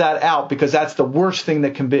throw that out because that's the worst thing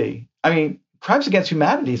that can be. I mean, crimes against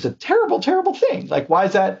humanity is a terrible, terrible thing. Like, why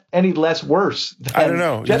is that any less worse than I don't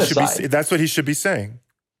know. genocide? That's what he should be saying.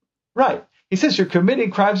 Right. He says you're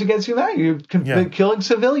committing crimes against humanity. You're killing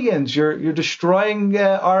civilians. You're destroying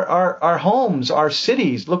our homes, our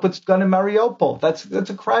cities. Look what's done in Mariupol. That's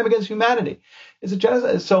a crime against humanity. It's a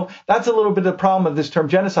genocide. So that's a little bit of the problem of this term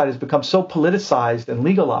genocide. Has become so politicized and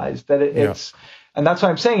legalized that it's. And that's why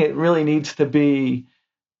I'm saying it really needs to be.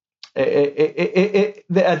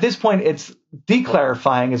 At this point, it's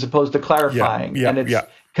declarifying as opposed to clarifying, and it's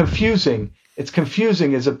confusing. It's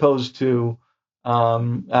confusing as opposed to,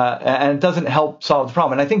 and it doesn't help solve the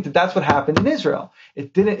problem. And I think that's what happened in Israel.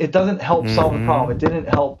 It doesn't help solve the problem. It didn't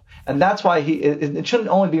help, and that's why it shouldn't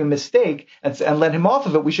only be a mistake and let him off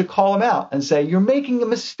of it. We should call him out and say, you're making a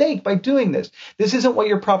mistake by doing this. This isn't what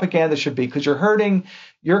your propaganda should be, because you're hurting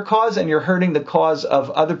your cause and you're hurting the cause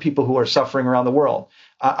of other people who are suffering around the world.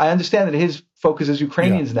 I understand that his focus is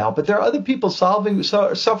Ukrainians now, but there are other people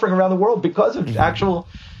suffering around the world because of actual,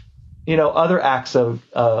 other acts of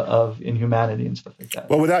inhumanity and stuff like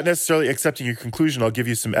that. Well, without necessarily accepting your conclusion, I'll give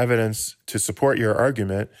you some evidence to support your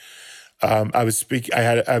argument. I was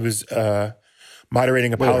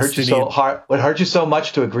moderating a Palestinian. What hurt you so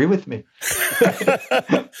much to agree with me?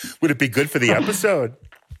 Would it be good for the episode?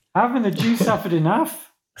 Haven't the Jews suffered enough?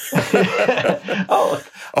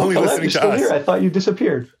 Only listening to us. Here. I thought you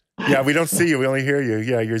disappeared. Yeah, we don't see you. We only hear you.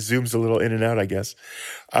 Yeah, your Zoom's a little in and out, I guess.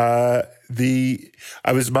 I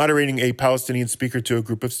was moderating a Palestinian speaker to a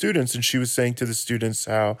group of students, and she was saying to the students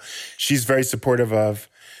how she's very supportive of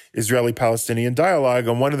Israeli-Palestinian dialogue.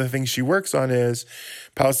 And one of the things she works on is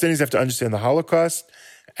Palestinians have to understand the Holocaust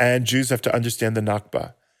and Jews have to understand the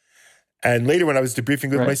Nakba. And later when I was debriefing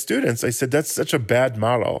with my students, I said, that's such a bad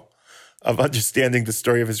model of understanding the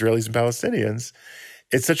story of Israelis and Palestinians.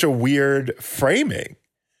 It's such a weird framing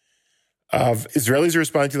of Israelis are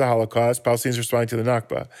responding to the Holocaust, Palestinians are responding to the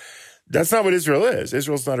Nakba. That's not what Israel is.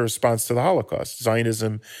 Israel's not a response to the Holocaust.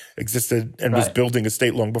 Zionism existed and was building a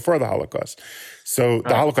state long before the Holocaust. So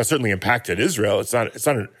the Holocaust certainly impacted Israel. It's not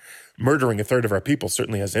murdering a third of our people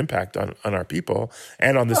certainly has impact on our people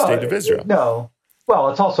and on the state of Israel. No. Well,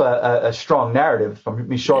 it's also a strong narrative from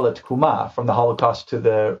Mishola to Kumah, from the Holocaust to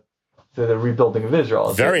the rebuilding of Israel.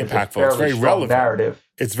 It's very impactful. It's very relevant. Narrative.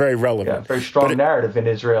 It's very relevant. Yeah, very strong narrative in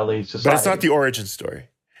Israeli society. But it's not the origin story.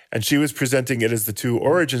 And she was presenting it as the two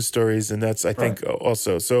origin stories, and that's, I think,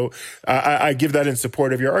 also. So I give that in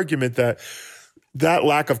support of your argument that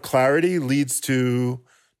lack of clarity leads to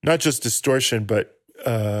not just distortion, but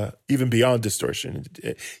even beyond distortion.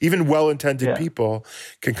 Even well-intended people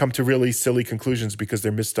can come to really silly conclusions because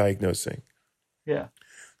they're misdiagnosing. Yeah.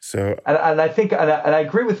 So, and I think, and I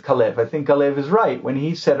agree with Kalev. I think Kalev is right when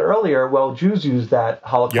he said earlier, well, Jews use that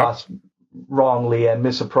Holocaust wrongly and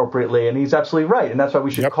misappropriately, and he's absolutely right, and that's why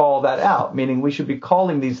we should call that out. Meaning, we should be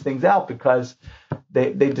calling these things out because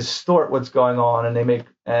they distort what's going on, and they make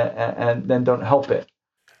and then don't help it.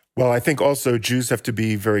 Well, I think also Jews have to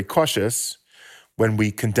be very cautious when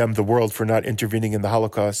we condemn the world for not intervening in the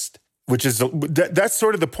Holocaust, which is that's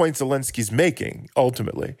sort of the point Zelensky's making.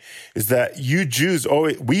 Ultimately, is that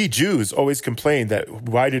we Jews always complain that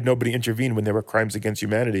why did nobody intervene when there were crimes against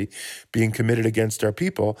humanity being committed against our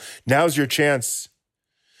people? Now's your chance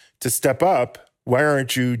to step up. Why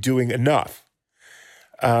aren't you doing enough?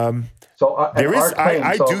 I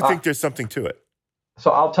do think there's something to it. So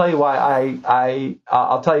I'll tell you why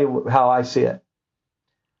I'll tell you how I see it,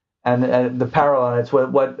 and the parallel. It's what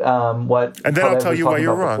and then I'll tell you why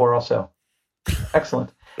you're wrong. Before also,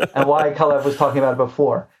 excellent, and why Kalev was talking about it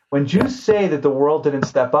before. When Jews say that the world didn't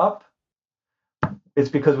step up, it's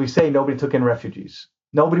because we say nobody took in refugees.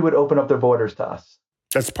 Nobody would open up their borders to us.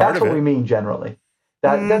 That's what we mean generally.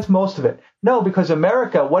 That's most of it. No, because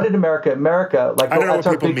America. What did America? I don't know what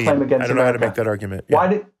people mean. Claim against I don't know America. how to make that argument. Yeah.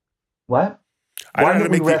 Why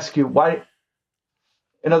did we rescue? Why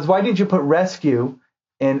didn't you put rescue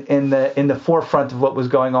in the forefront of what was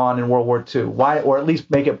going on in World War II? Why, or at least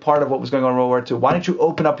make it part of what was going on in World War II? Why didn't you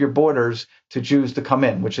open up your borders to Jews to come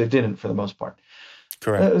in, which they didn't for the most part?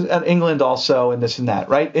 Correct. And England also, and this and that,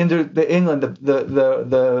 right? The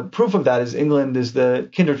proof of that is England is the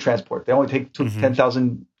kinder transport. They only take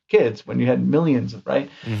 10,000 kids when you had millions, right?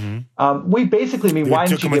 Mm-hmm. We basically mean, why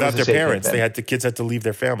didn't you give us a safe haven? Without their parents, the kids had to leave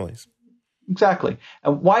their families. Exactly.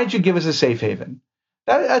 And why did you give us a safe haven?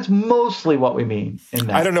 That's mostly what we mean in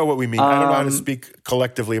that. I don't know what we mean. I don't know how to speak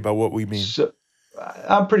collectively about what we mean. So,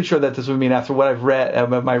 I'm pretty sure that this would mean after what I've read,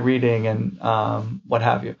 my reading and what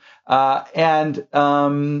have you. And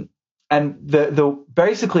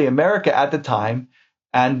basically America at the time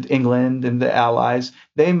and England and the Allies,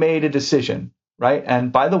 they made a decision, right?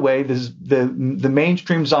 And by the way, the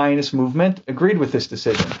mainstream Zionist movement agreed with this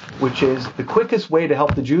decision, which is the quickest way to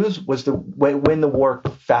help the Jews was to win the war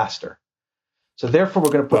faster. So therefore,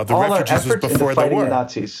 we're going to put all our efforts into fighting the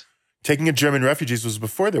Nazis. Taking in German refugees was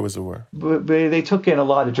before there was a war. But they took in a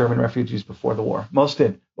lot of German refugees before the war. Most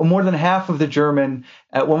did. Well, more than half of the German,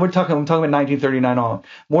 I'm talking about 1939 on,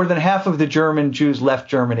 more than half of the German Jews left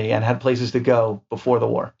Germany and had places to go before the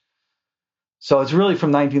war. So it's really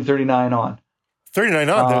from 1939 on. 39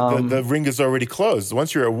 on, the ring is already closed.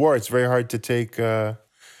 Once you're at war, it's very hard to take. I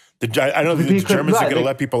don't think the Germans are going to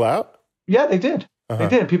let people out. Yeah, they did. They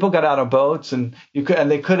did. People got out on boats, and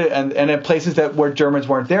they could, and in places where Germans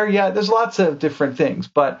weren't there yet. There's lots of different things,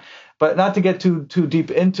 but not to get too deep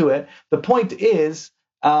into it. The point is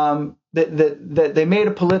that they made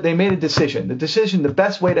a decision. The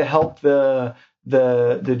best way to help the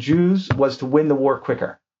Jews was to win the war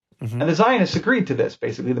quicker. Mm-hmm. And the Zionists agreed to this,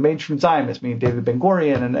 basically. The mainstream Zionists, meaning David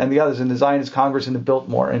Ben-Gurion and the others in the Zionist Congress in the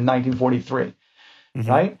Biltmore in 1943,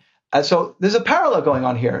 right? So there's a parallel going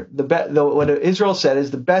on here. What Israel said is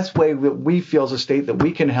the best way that we feel as a state that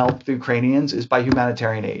we can help the Ukrainians is by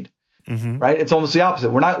humanitarian aid, right? It's almost the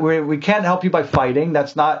opposite. We can't help you by fighting.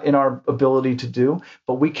 That's not in our ability to do.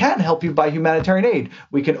 But we can help you by humanitarian aid.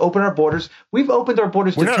 We can open our borders. We've opened our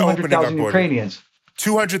borders to 200,000 Ukrainians.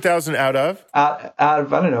 200,000 out of? Out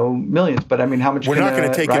of, I don't know, millions. But I mean, how much? We're not going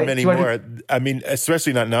to take them anymore. I mean,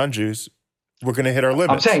 especially not non-Jews. We're going to hit our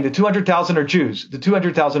limits. I'm saying the 200,000 are Jews. The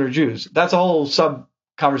 200,000 are Jews. That's a whole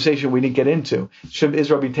sub-conversation we didn't get into. Should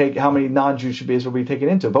Israel how many non-Jews should Israel be taken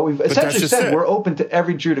into? But we've essentially said we're open to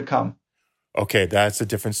every Jew to come. Okay, that's a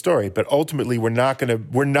different story. But ultimately, we're not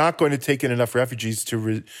going to take in enough refugees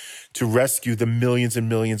to rescue the millions and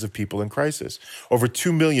millions of people in crisis. Over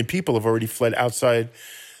 2 million people have already fled outside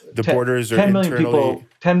the borders or 10 million internally.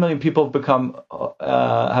 10 million people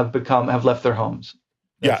have left their homes.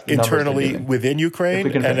 That's internally within Ukraine,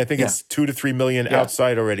 and I think it's 2 to 3 million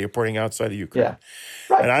outside already, reporting outside of Ukraine. Yeah,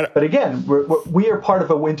 right. But again, we are part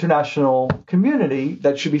of an international community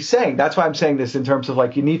that should be saying. That's why I'm saying this in terms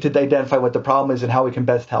of you need to identify what the problem is and how we can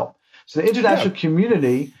best help. So the international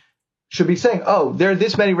community should be saying, there are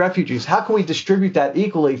this many refugees. How can we distribute that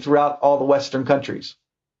equally throughout all the Western countries?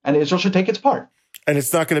 And Israel should take its part. And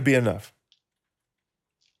it's not going to be enough.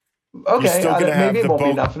 Okay, maybe it won't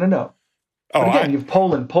be enough. No. But again, you've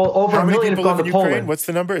Poland. Over a million have gone to Poland. What's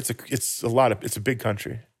the number? It's a lot. It's a big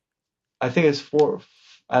country. I think it's 4.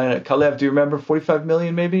 I don't know. Kalev, do you remember 45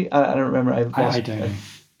 million? Maybe I don't remember.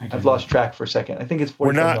 I've lost track for a second. I think it's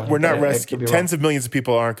 45 million. We're not rescuing. Tens of millions of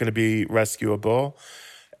people aren't going to be rescuable,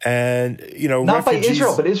 and not by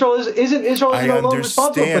Israel. But Israel isn't alone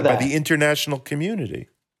responsible for that. By the international community.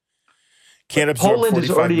 Can't absorb Poland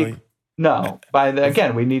 45 million. No.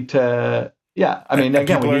 Again, we need to. Yeah, I mean,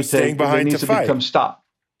 again, people are staying behind to fight. Become stop.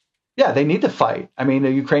 Yeah, they need to fight. I mean,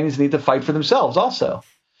 the Ukrainians need to fight for themselves also.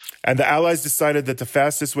 And the Allies decided that the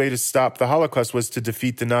fastest way to stop the Holocaust was to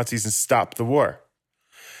defeat the Nazis and stop the war,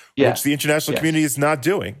 which the international community is not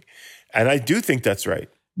doing. And I do think that's right.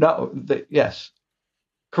 No, yes.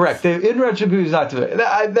 Correct. The international community is not doing it.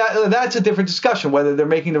 That's a different discussion, whether they're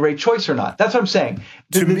making the right choice or not. That's what I'm saying.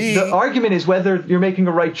 The argument is whether you're making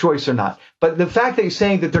a right choice or not. But the fact that you're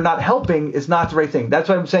saying that they're not helping is not the right thing. That's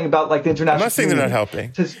what I'm saying about like the international I'm not saying community. they're not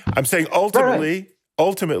helping. I'm saying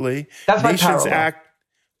ultimately,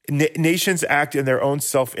 nations act in their own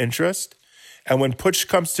self-interest. And when push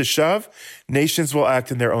comes to shove, nations will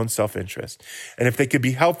act in their own self-interest. And if they could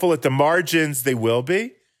be helpful at the margins, they will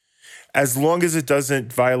be, as long as it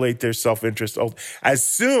doesn't violate their self-interest. As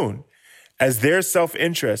soon as their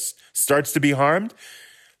self-interest starts to be harmed,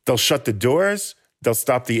 they'll shut the doors, they'll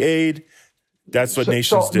stop the aid. That's what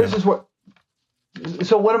nations do.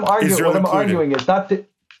 So what I'm arguing is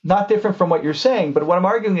not different from what you're saying, but what I'm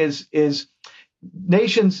arguing is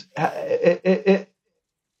nations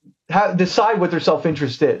decide what their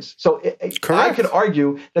self-interest is. So I could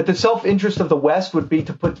argue that the self-interest of the West would be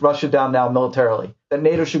to put Russia down now militarily, that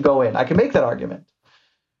NATO should go in. I can make that argument,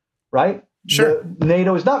 right? Sure.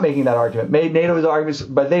 NATO is not making that argument. NATO's arguments,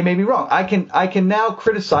 but they may be wrong. I can now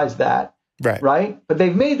criticize that, right? But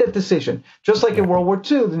they've made that decision. Just like in World War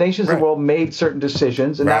II, the nations of the world made certain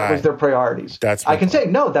decisions, and that was their priorities. I can say,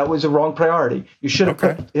 no, that was a wrong priority. You should have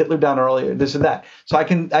put Hitler down earlier, this and that. So I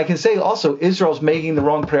can say also Israel's making the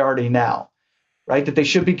wrong priority now, right? That they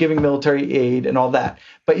should be giving military aid and all that.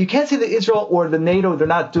 But you can't say that Israel or the NATO, they're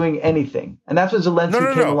not doing anything. And that's what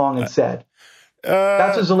Zelensky came along and said.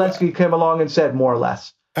 That's what Zelensky came along and said, more or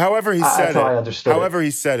less. However he said that's how I understood he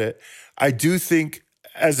said it, I do think,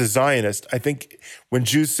 as a Zionist, I think when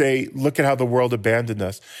Jews say, look at how the world abandoned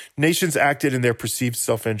us, nations acted in their perceived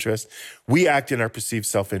self-interest. We act in our perceived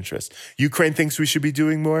self-interest. Ukraine thinks we should be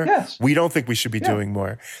doing more. Yes. We don't think we should be doing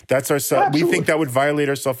more. That's we think that would violate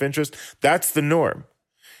our self-interest. That's the norm.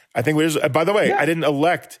 I think, by the way, I didn't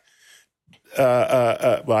elect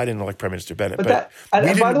I didn't elect Prime Minister Bennett, but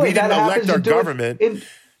we didn't elect our government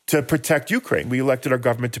to protect Ukraine. We elected our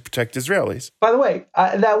government to protect Israelis. By the way,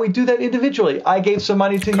 that we do that individually. I gave some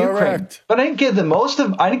money to Ukraine, but I didn't give most of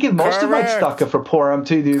my tzedakah for Purim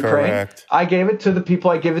to the Ukraine. I gave it to the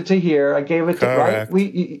people. I gave it to here. I gave it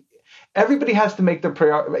to everybody has to make their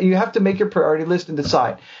priority. You have to make your priority list and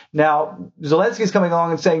decide. Now, Zelensky's coming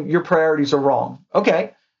along and saying your priorities are wrong.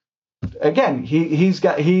 Okay. Again, he's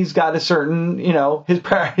got a certain, his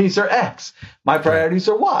priorities are X. My priorities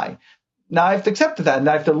are Y. Now I have to accept that, and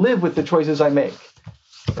I have to live with the choices I make.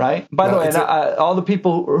 Right. By the way, all the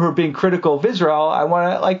people who are being critical of Israel, I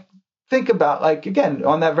want to think about again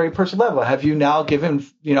on that very personal level. Have you now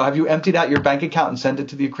have you emptied out your bank account and sent it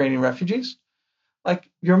to the Ukrainian refugees?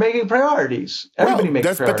 You're making priorities. Everybody makes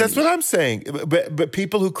priorities. But that's what I'm saying. But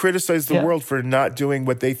people who criticize the world for not doing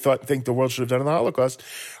what they think the world should have done in the Holocaust,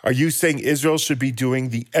 are you saying Israel should be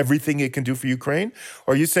doing everything it can do for Ukraine?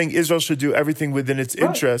 Or are you saying Israel should do everything within its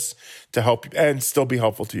interests to help and still be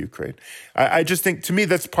helpful to Ukraine? I just think, to me,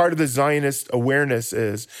 that's part of the Zionist awareness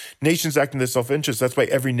is nations act in their self-interest. That's why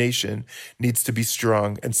every nation needs to be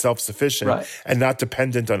strong and self-sufficient and not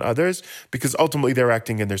dependent on others, because ultimately they're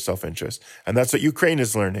acting in their self-interest. And that's what Ukraine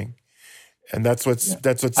is learning. And that's what's.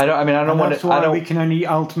 I don't want to. We can only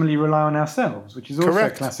ultimately rely on ourselves, which is also a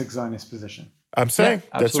classic Zionist position. I'm saying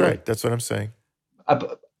that's right. That's what I'm saying.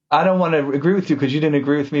 I don't want to agree with you because you didn't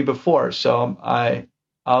agree with me before, so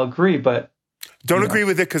I'll agree, but don't agree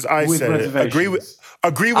with it because I said it. Agree with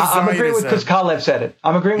Zionism. I'm agreeing with because Kalev said it.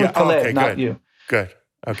 I'm agreeing with Kalev, not you. Good.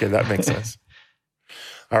 Okay, that makes sense.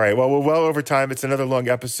 All right. Well, we're well over time. It's another long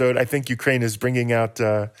episode. I think Ukraine is bringing out.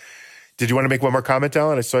 Did you want to make one more comment,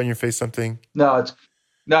 Alan? I saw in your face something. No, it's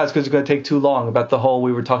because it's going to take too long about the whole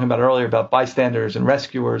we were talking about earlier about bystanders and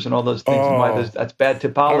rescuers and all those things and why that's bad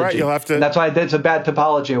typology. All right, you'll have to. And that's why it's a bad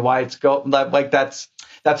typology and why it's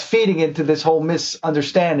that's feeding into this whole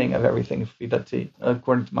misunderstanding of everything,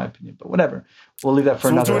 according to my opinion. But whatever, we'll leave that for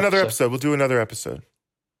another episode. We'll do another episode.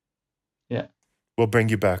 Yeah, we'll bring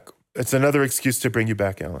you back. It's another excuse to bring you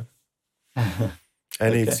back, Alan.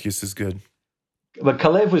 Any excuse is good. But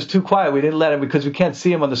Kalev was too quiet. We didn't let him because we can't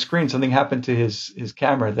see him on the screen. Something happened to his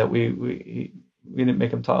camera that we didn't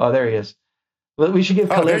make him talk. Oh, there he is. Well, we should give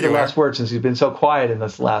Kalev the last word since he's been so quiet in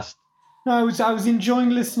this last. No, I was enjoying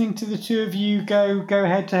listening to the two of you go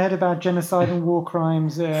head to head about genocide and war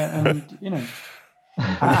crimes, and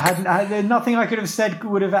I nothing I could have said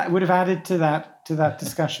would have added to that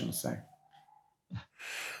discussion. So.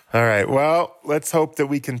 All right. Well, let's hope that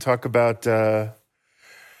we can talk about.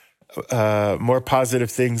 more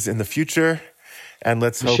positive things in the future. And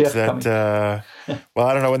let's hope Mashiach that, well,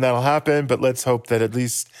 I don't know when that'll happen, but let's hope that at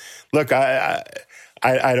least, look, I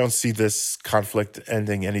don't see this conflict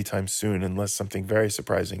ending anytime soon unless something very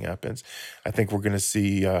surprising happens. I think we're going to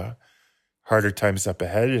see harder times up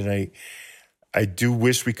ahead. And I do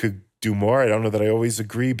wish we could do more. I don't know that I always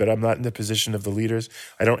agree, but I'm not in the position of the leaders.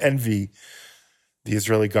 I don't envy the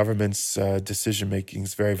Israeli government's decision-making.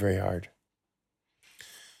 It's very, very hard.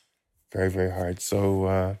 Very, very hard.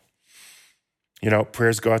 So,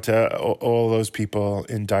 prayers go out to all those people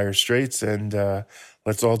in dire straits, and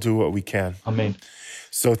let's all do what we can. Amen.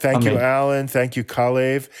 So thank you, Alan. Thank you,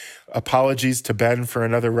 Kalev. Apologies to Ben for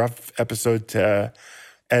another rough episode to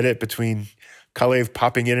edit between Kalev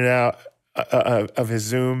popping in and out of his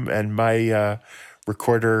Zoom and my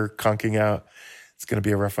recorder conking out. It's going to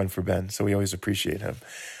be a rough one for Ben, so we always appreciate him.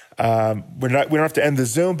 We don't have to end the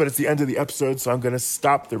Zoom, but it's the end of the episode, so I'm going to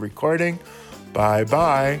stop the recording.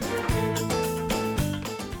 Bye-bye.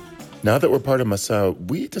 Now that we're part of Masa,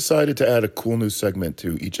 we decided to add a cool new segment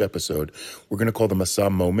to each episode. We're going to call the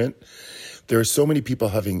Masa Moment. There are so many people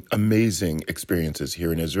having amazing experiences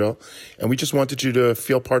here in Israel, and we just wanted you to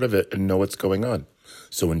feel part of it and know what's going on.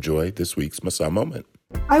 So enjoy this week's Masa Moment.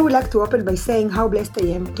 I would like to open by saying how blessed I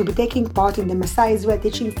am to be taking part in the Masa Israel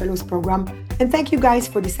Teaching Fellows program, and thank you guys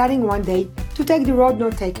for deciding one day to take the road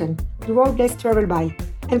not taken, the road less traveled by,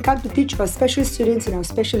 and come to teach our special students in our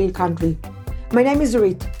special little country. My name is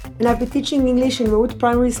Zorit, and I've been teaching English in Reut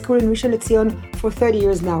Primary School in Rishon LeZion for 30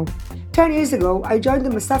 years now. 10 years ago, I joined the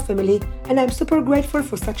Masa family, and I'm super grateful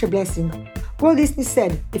for such a blessing. Walt Disney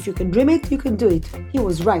said, if you can dream it, you can do it. He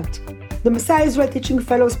was right. The Masa Israel Teaching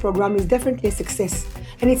Fellows program is definitely a success,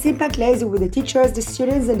 and its impact lies with the teachers, the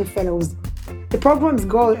students, and the fellows. The program's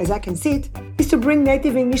goal, as I can see it, is to bring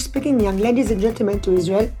native English-speaking young ladies and gentlemen to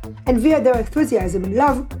Israel, and via their enthusiasm and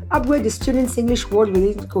love, upgrade the students' English world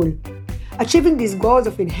within school. Achieving these goals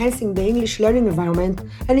of enhancing the English learning environment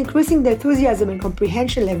and increasing the enthusiasm and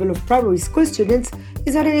comprehension level of primary school students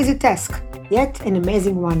is not an easy task, yet an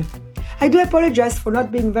amazing one. I do apologize for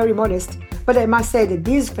not being very modest, but I must say that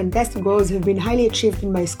these fantastic goals have been highly achieved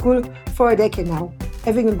in my school for a decade now,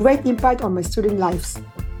 having a great impact on my student lives.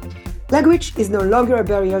 Language is no longer a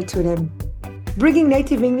barrier to them. Bringing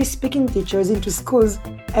native English-speaking teachers into schools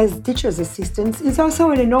as teachers' assistants is also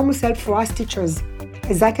an enormous help for us teachers.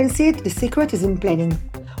 As I can see it, the secret is in planning.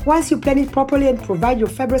 Once you plan it properly and provide your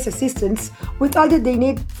fabulous assistants with all that they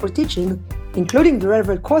need for teaching, including the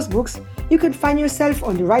relevant course books, you can find yourself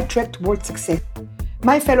on the right track towards success.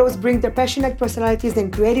 My fellows bring their passionate personalities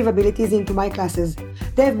and creative abilities into my classes.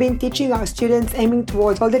 They have been teaching our students aiming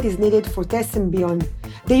towards all that is needed for tests and beyond.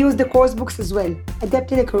 They use the course books as well,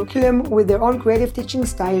 adapting the curriculum with their own creative teaching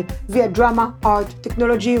style via drama, art,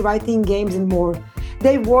 technology, writing, games, and more.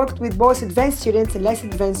 They've worked with both advanced students and less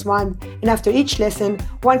advanced ones, and after each lesson,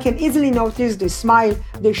 one can easily notice their smile,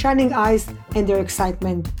 their shining eyes, and their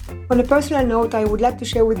excitement. On a personal note, I would like to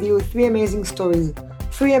share with you 3 amazing stories.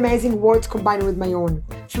 3 amazing words combined with my own.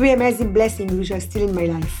 3 amazing blessings which are still in my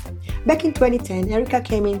life. Back in 2010, Erica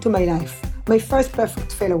came into my life, my first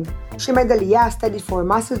perfect fellow. She made Aliyah, studied for a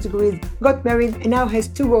master's degree, got married, and now has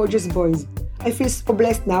 2 gorgeous boys. I feel so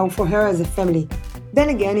blessed now for her as a family. Then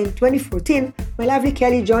again, in 2014, my lovely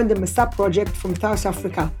Kelly joined the Masa project from South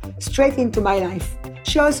Africa, straight into my life.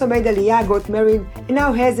 She also made Aliyah, got married, and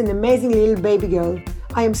now has an amazing little baby girl.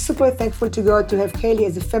 I am super thankful to God to have Kelly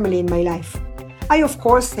as a family in my life. I, of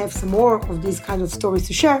course, have some more of these kinds of stories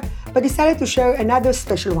to share, but decided to share another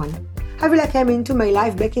special one. Havila came into my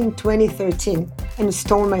life back in 2013 and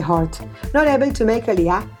stole my heart. Not able to make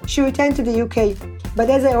Aliyah, she returned to the UK, but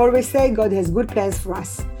as I always say, God has good plans for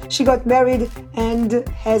us. She got married and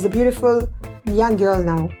has a beautiful young girl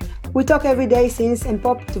now. We talk every day since and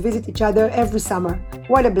pop to visit each other every summer.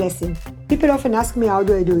 What a blessing. People often ask me how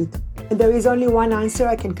do I do it, and there is only one answer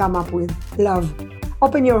I can come up with: love.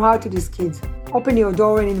 Open your heart to these kids. Open your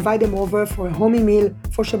door and invite them over for a homey meal,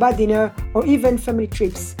 for Shabbat dinner, or even family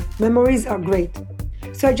trips. Memories are great.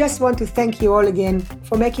 So I just want to thank you all again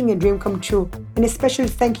for making a dream come true, and a special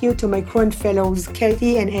thank you to my current fellows,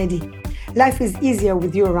 Katie and Eddie. Life is easier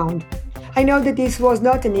with you around. I know that this was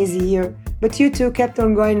not an easy year, but you two kept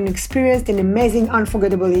on going and experienced an amazing,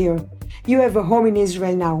 unforgettable year. You have a home in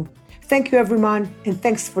Israel now. Thank you everyone, and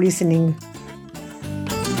thanks for listening.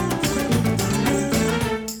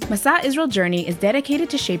 Masa Israel Journey is dedicated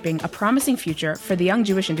to shaping a promising future for the young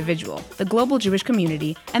Jewish individual, the global Jewish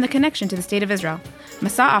community, and the connection to the State of Israel.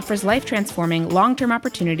 Masa offers life-transforming, long-term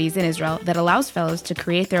opportunities in Israel that allows fellows to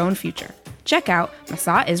create their own future. Check out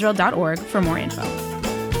masaisrael.org for more info.